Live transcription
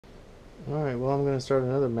Alright, well, I'm going to start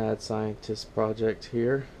another mad scientist project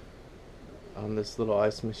here on this little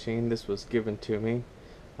ice machine. This was given to me.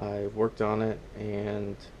 I worked on it,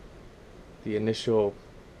 and the initial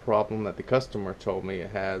problem that the customer told me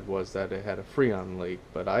it had was that it had a freon leak,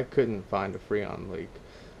 but I couldn't find a freon leak.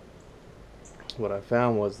 What I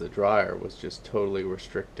found was the dryer was just totally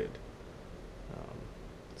restricted. Um,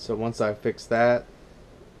 so once I fixed that,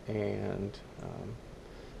 and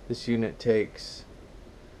this unit takes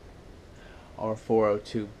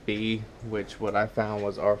R402B, which what I found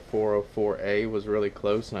was R404A was really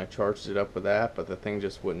close, and I charged it up with that, but the thing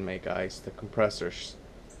just wouldn't make ice. The compressor's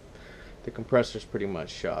pretty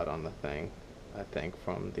much shot on the thing, I think,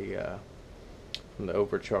 from the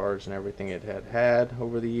overcharge and everything it had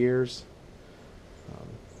over the years.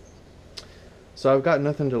 So I've got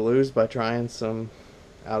nothing to lose by trying some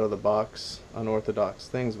out of the box unorthodox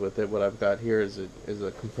things with it. What I've got here is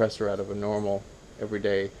a compressor out of a normal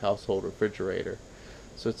everyday household refrigerator.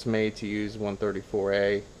 So it's made to use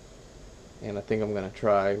 134A, and I think I'm going to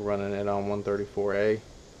try running it on 134A.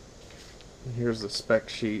 And here's the spec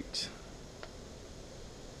sheet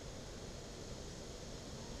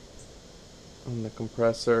on the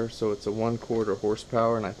compressor. So it's a 1/4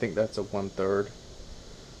 horsepower, and I think that's a 1/3.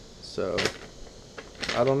 So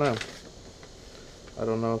I don't know. I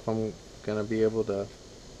don't know if I'm gonna be able to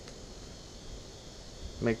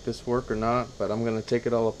make this work or not, but I'm gonna take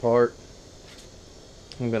it all apart.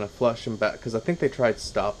 I'm gonna flush them back, because I think they tried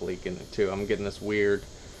stop leaking it too. I'm getting this weird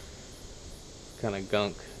kind of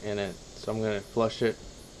gunk in it, so I'm gonna flush it,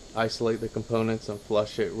 isolate the components, and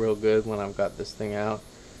flush it real good when I've got this thing out,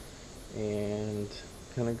 and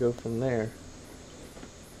kind of go from there.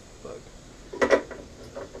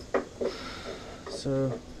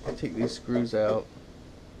 So I take these screws out.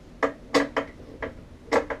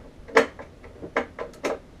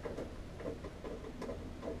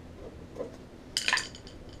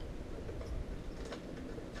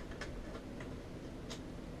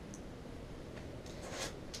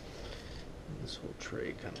 This whole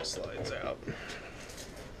tray kind of slides out.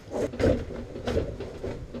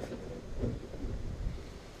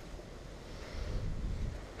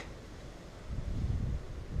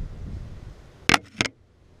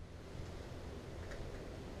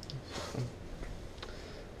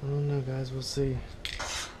 I don't know, guys, we'll see.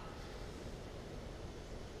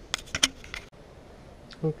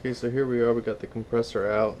 Okay, so here we are. We got the compressor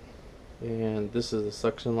out, and this is the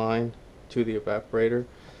suction line to the evaporator.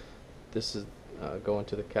 This is going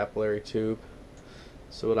to the capillary tube.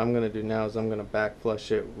 So what I'm going to do now is I'm going to back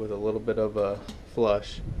flush it with a little bit of a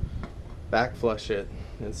flush, back flush it,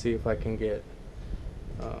 and see if I can get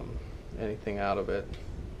anything out of it.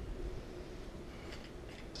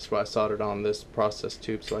 That's why I soldered on this process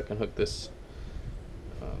tube, so I can hook this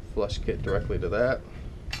flush kit directly to that.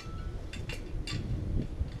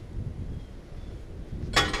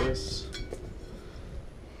 This.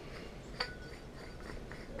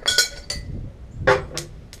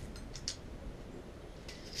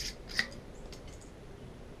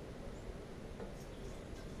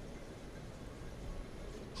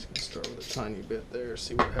 Just gonna start with a tiny bit there,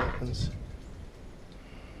 see what happens.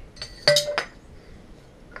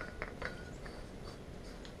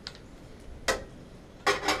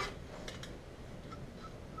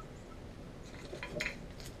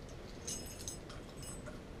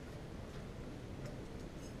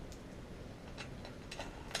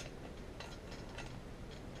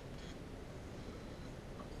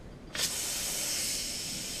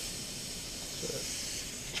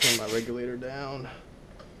 Turn my regulator down.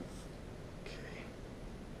 Okay.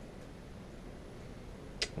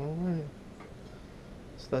 Alright.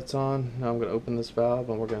 So that's on. Now I'm going to open this valve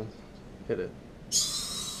and we're going to hit it.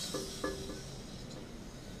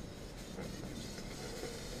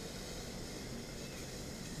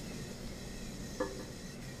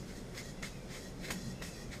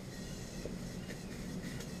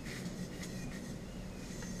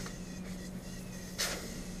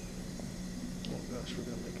 We're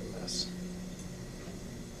gonna make a mess.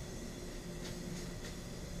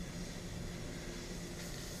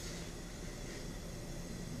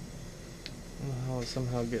 Oh, it's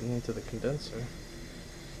somehow getting into the condenser.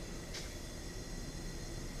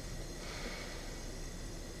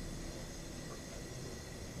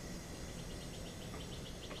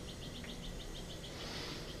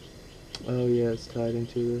 Oh yeah, it's tied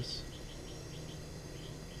into this.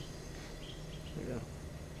 There we go.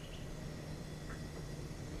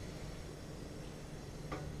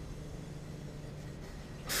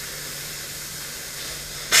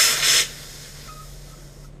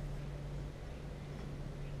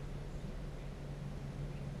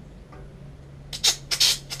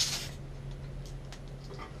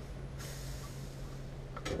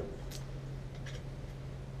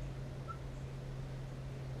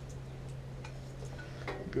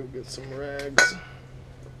 go get some rags.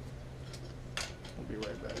 I'll be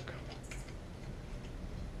right back.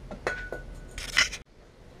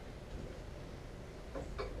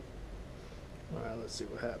 Alright, let's see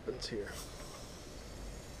what happens here.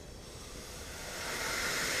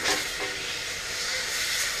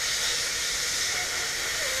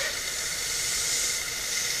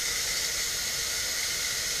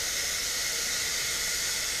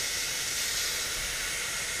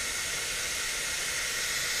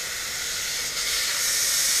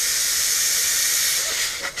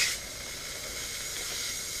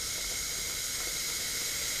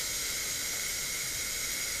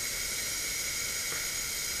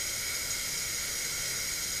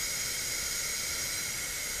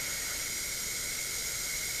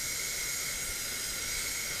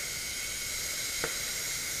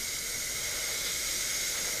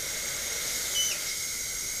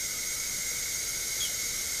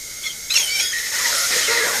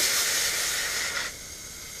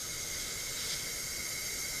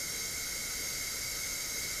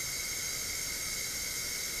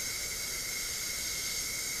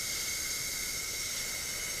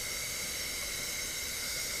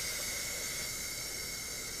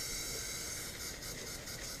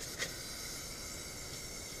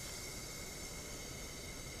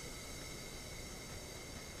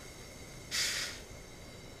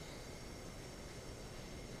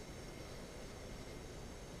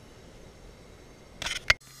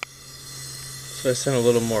 So I sent a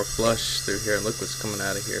little more flush through here, and look what's coming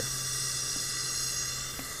out of here.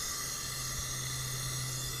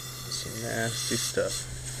 Some nasty stuff.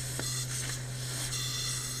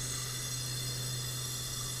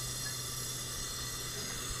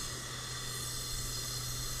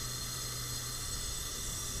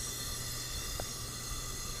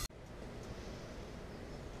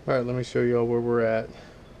 Alright, let me show you all where we're at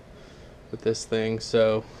with this thing.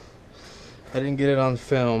 So I didn't get it on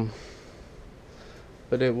film,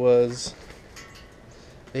 but it was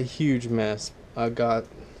a huge mess. I got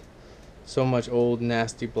so much old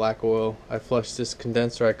nasty black oil. I flushed this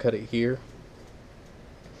condenser, I cut it here,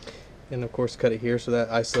 and of course cut it here, so that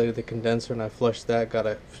isolated the condenser, and I flushed that,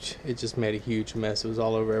 it just made a huge mess. It was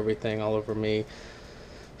all over everything, all over me.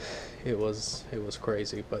 It was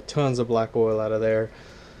crazy, but tons of black oil out of there.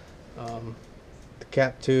 The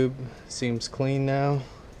cap tube seems clean now,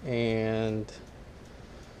 and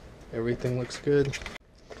everything looks good.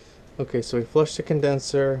 Okay, so we flushed the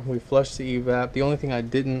condenser, we flushed the evap. The only thing I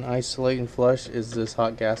didn't isolate and flush is this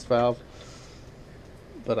hot gas valve,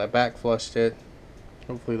 but I back flushed it.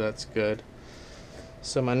 Hopefully that's good.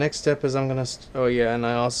 So my next step is oh yeah, and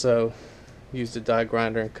I also used a die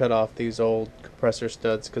grinder and cut off these old compressor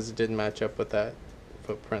studs because it didn't match up with that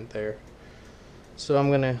footprint there. So I'm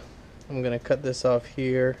gonna cut this off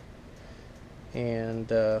here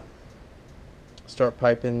and start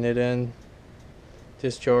piping it in.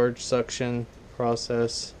 Discharge, suction,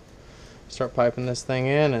 process. Start piping this thing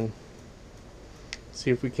in and see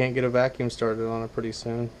if we can't get a vacuum started on it pretty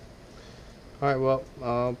soon. Alright, well,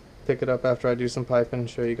 I'll pick it up after I do some piping and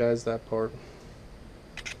show you guys that part.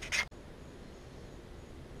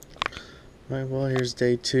 Alright, well, here's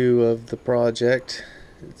day 2 of the project.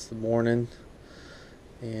 It's the morning,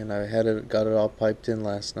 and I got it all piped in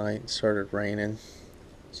last night. It started raining,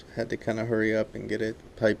 so I had to kind of hurry up and get it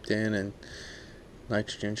piped in and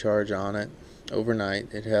nitrogen charge on it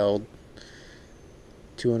overnight. It held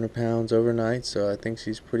 200 pounds overnight, so I think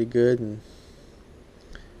she's pretty good and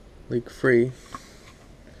leak free.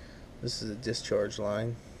 This is a discharge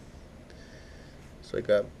line, so I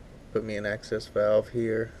put me an access valve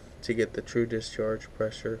here to get the true discharge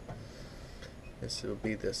pressure. This will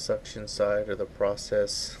be the suction side of the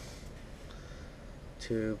process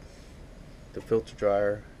tube. The filter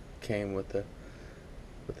dryer came with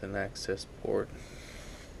an access port.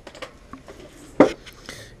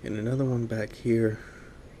 And another one back here,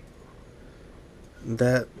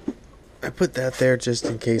 that I put that there just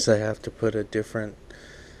in case I have to put a different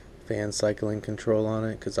fan cycling control on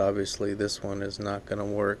it, because obviously this one is not going to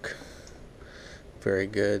work very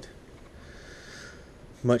good.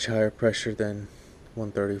 Much higher pressure than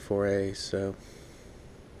 134A, so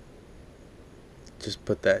just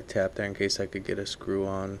put that tap there in case I could get a screw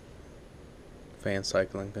on fan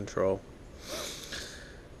cycling control.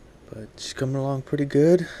 But she's coming along pretty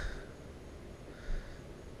good.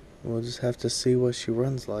 We'll just have to see what she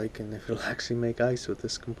runs like and if it'll actually make ice with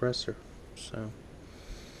this compressor. So I'm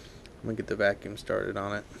gonna get the vacuum started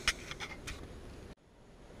on it.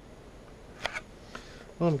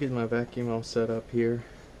 Well, I'm getting my vacuum all set up here,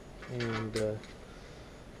 and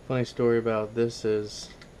funny story about this is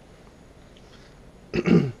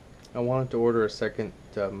I wanted to order a second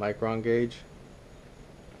micron gauge,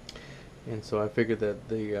 and so I figured that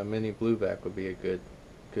the mini blue vac would be a good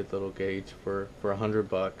little gauge for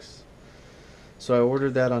 $100. So I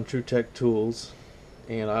ordered that on True Tech Tools,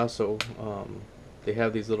 and I also they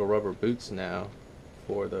have these little rubber boots now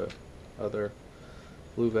for the other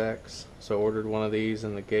blue vacs. So I ordered one of these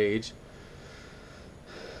and the gauge.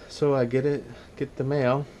 So I get the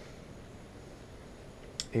mail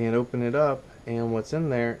and open it up, and what's in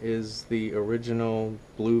there is the original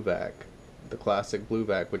blue vac, the classic blue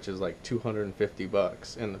vac, which is like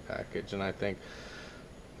 $250 in the package. And I think,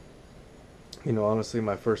 you know, honestly,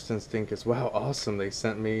 my first instinct is, wow, awesome, they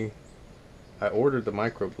sent me, I ordered the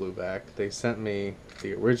micro blue vac, they sent me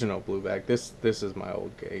the original blue vac. This is my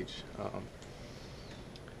old gauge.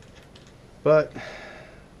 But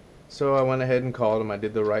so I went ahead and called them. I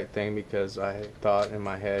did the right thing, because I thought in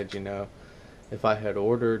my head, you know, if I had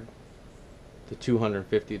ordered the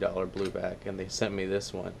 $250 blue vac and they sent me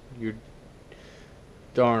this one, you're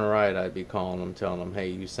darn right I'd be calling them, telling them, hey,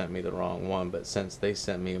 you sent me the wrong one. But since they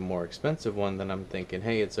sent me a more expensive one, then I'm thinking,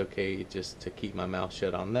 hey, it's okay just to keep my mouth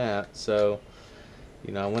shut on that. So,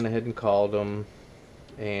 you know, I went ahead and called them,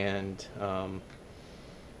 and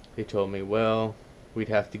they told me, well, we'd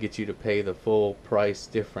have to get you to pay the full price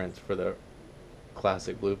difference for the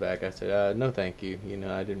classic blue vac. I said, no, thank you. You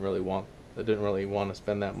know, I didn't really want to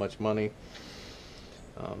spend that much money.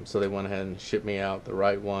 So they went ahead and shipped me out the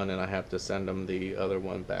right one, and I have to send them the other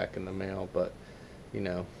one back in the mail. But, you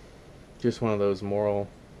know, just one of those moral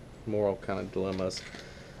kind of dilemmas.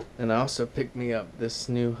 And I also picked me up this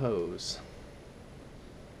new hose.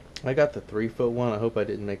 I got the 3-foot one. I hope I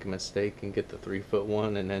didn't make a mistake and get the 3-foot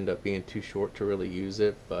one and end up being too short to really use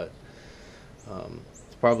it. But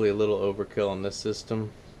it's probably a little overkill on this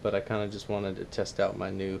system. But I kind of just wanted to test out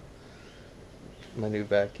my new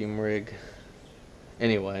vacuum rig.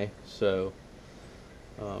 Anyway, so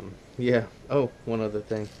yeah. Oh, one other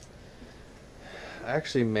thing. I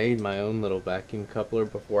actually made my own little vacuum coupler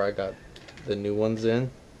before I got the new ones in.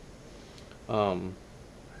 So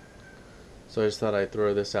I just thought I'd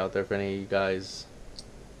throw this out there if any of you guys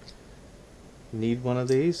need one of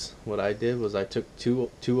these. What I did was I took two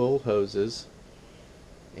old hoses,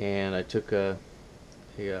 and I took a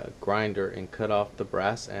grinder and cut off the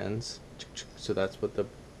brass ends. So that's what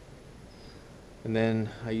and then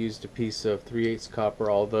I used a piece of 3/8 copper,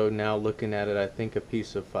 although now looking at it, I think a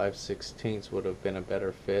piece of 5/16 would have been a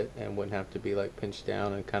better fit and wouldn't have to be like pinched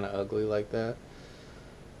down and kind of ugly like that.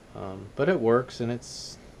 But it works, and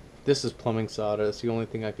this is plumbing solder. It's the only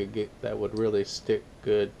thing I could get that would really stick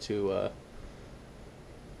good to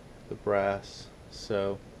the brass.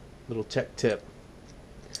 So, little tech tip.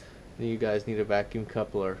 Then you guys need a vacuum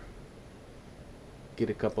coupler. Get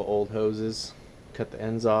a couple old hoses, cut the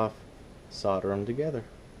ends off, solder them together.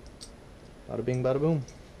 Bada bing, bada boom.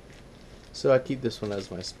 So I keep this one as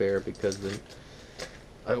my spare, because then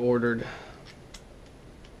I ordered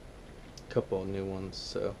a couple of new ones.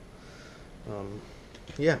 So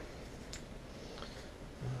yeah,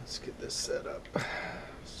 let's get this set up.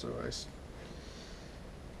 So where's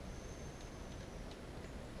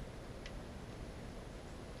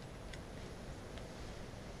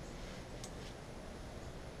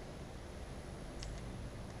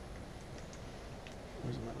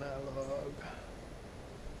my analog?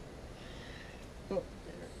 Oh,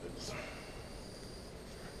 there it is.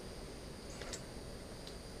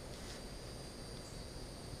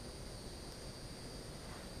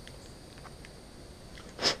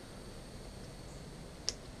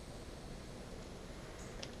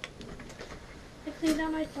 I cleaned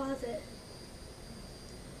out my closet.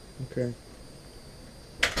 Okay.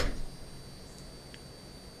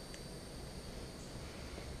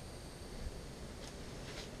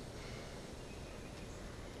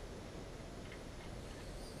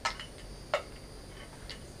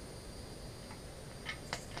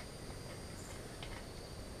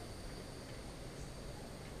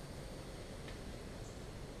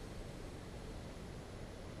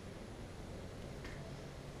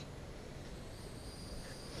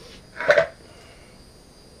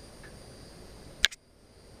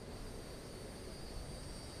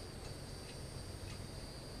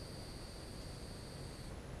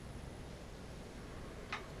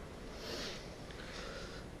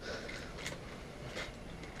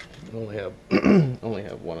 I only have only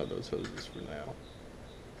have one of those hoses for now.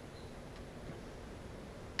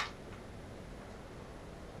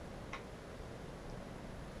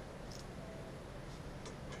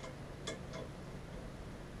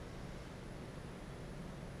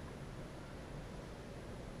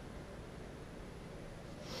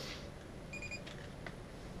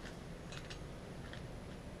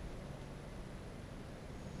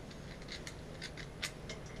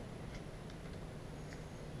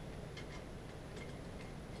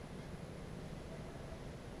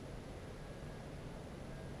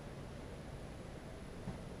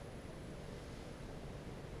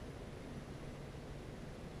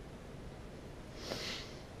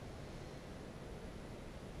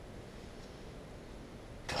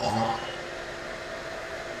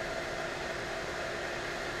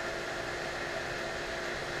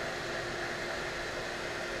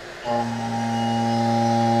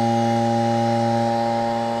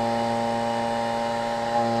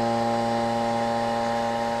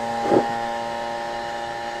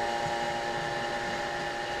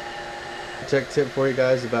 project tip for you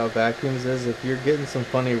guys about vacuums is if you're getting some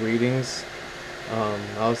funny readings,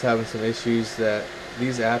 I was having some issues that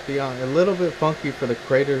these Appion, a little bit funky for the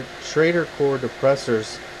Schrader core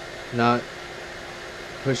depressors, not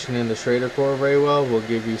pushing in the Schrader core very well, will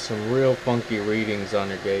give you some real funky readings on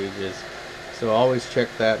your gauges. So always check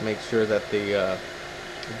that, make sure that the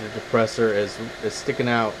depressor is sticking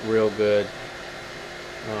out real good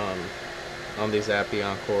on these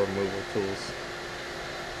Appion core removal tools.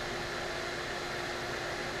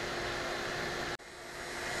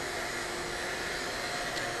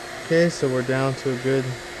 Okay, so we're down to a good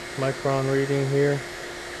micron reading here.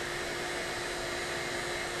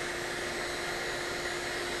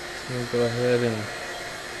 So we'll go ahead and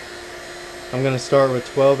I'm going to start with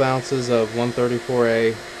 12 ounces of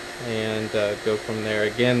 134A and go from there.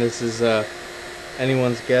 Again, this is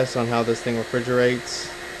anyone's guess on how this thing refrigerates.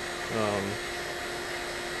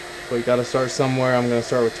 But you got to start somewhere. I'm going to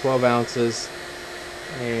start with 12 ounces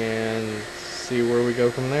and see where we go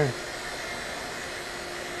from there.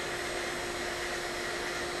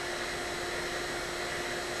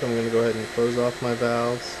 So I'm going to go ahead and close off my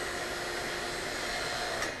valves.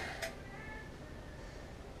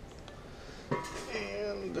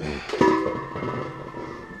 And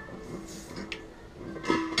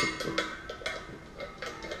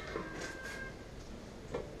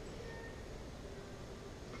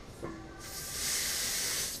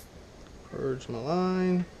purge my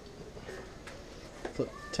line. Flip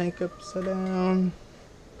the tank upside down.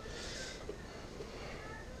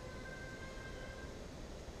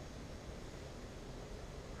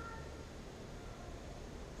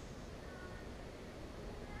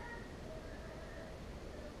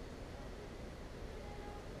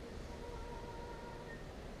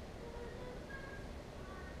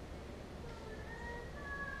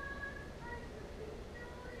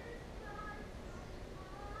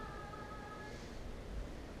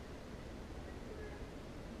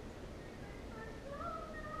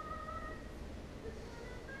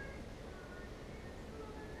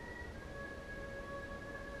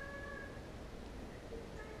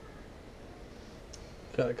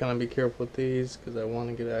 Gotta kind of be careful with these because I want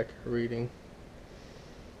to get accurate reading.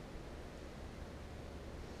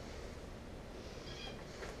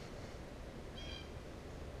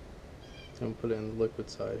 So I'm gonna put it in the liquid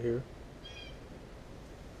side here.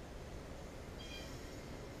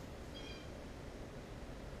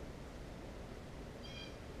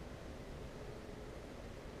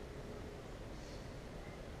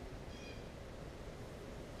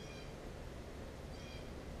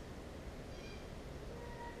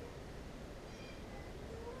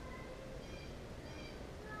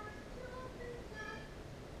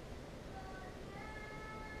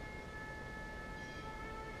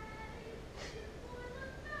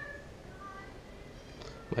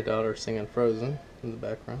 My daughter's singing Frozen in the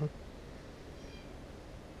background.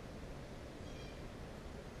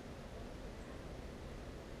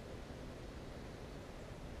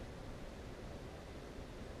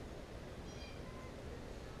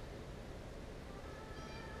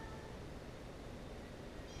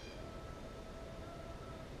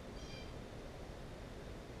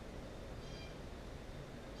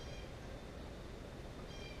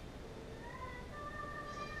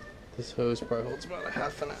 This hose probably holds about a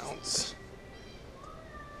half an ounce.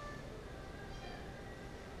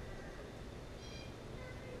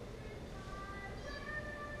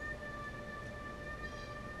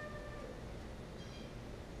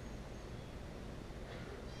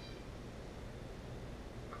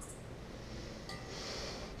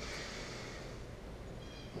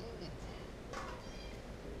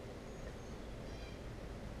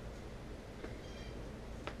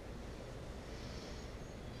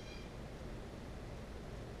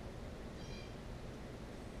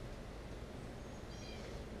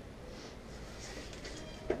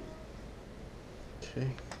 Okay.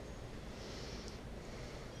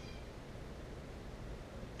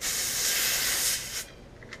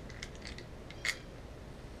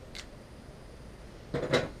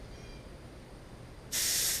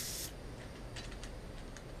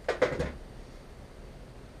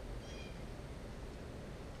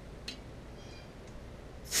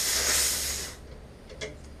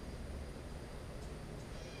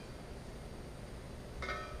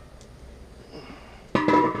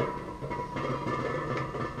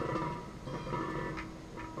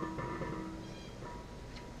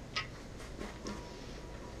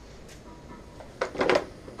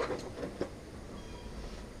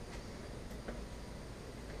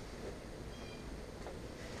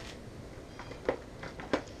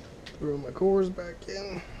 Throw my cores back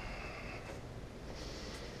in.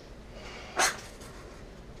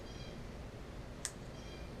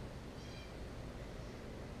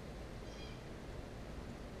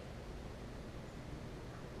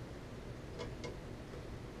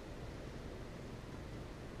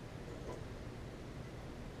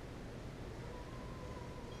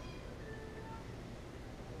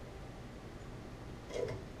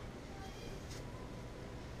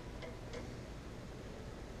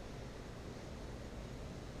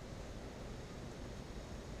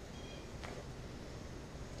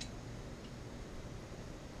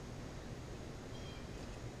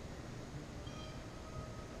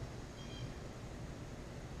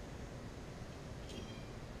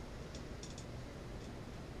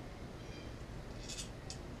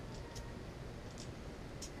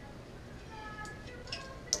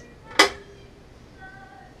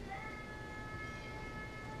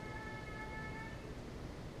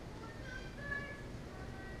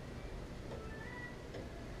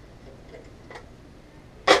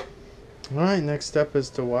 Alright, next step is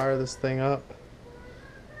to wire this thing up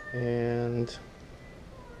and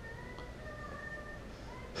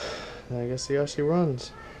I guess see how she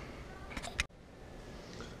runs.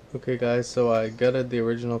 Okay guys, so I gutted the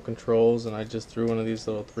original controls and I just threw one of these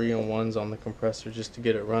little 3-in-1s on the compressor just to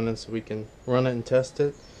get it running so we can run it and test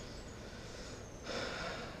it.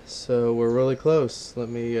 So we're really close. Let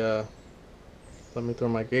me throw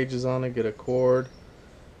my gauges on it, get a cord,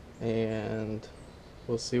 and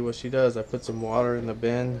we'll see what she does. I put some water in the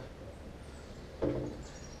bin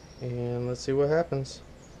and let's see what happens.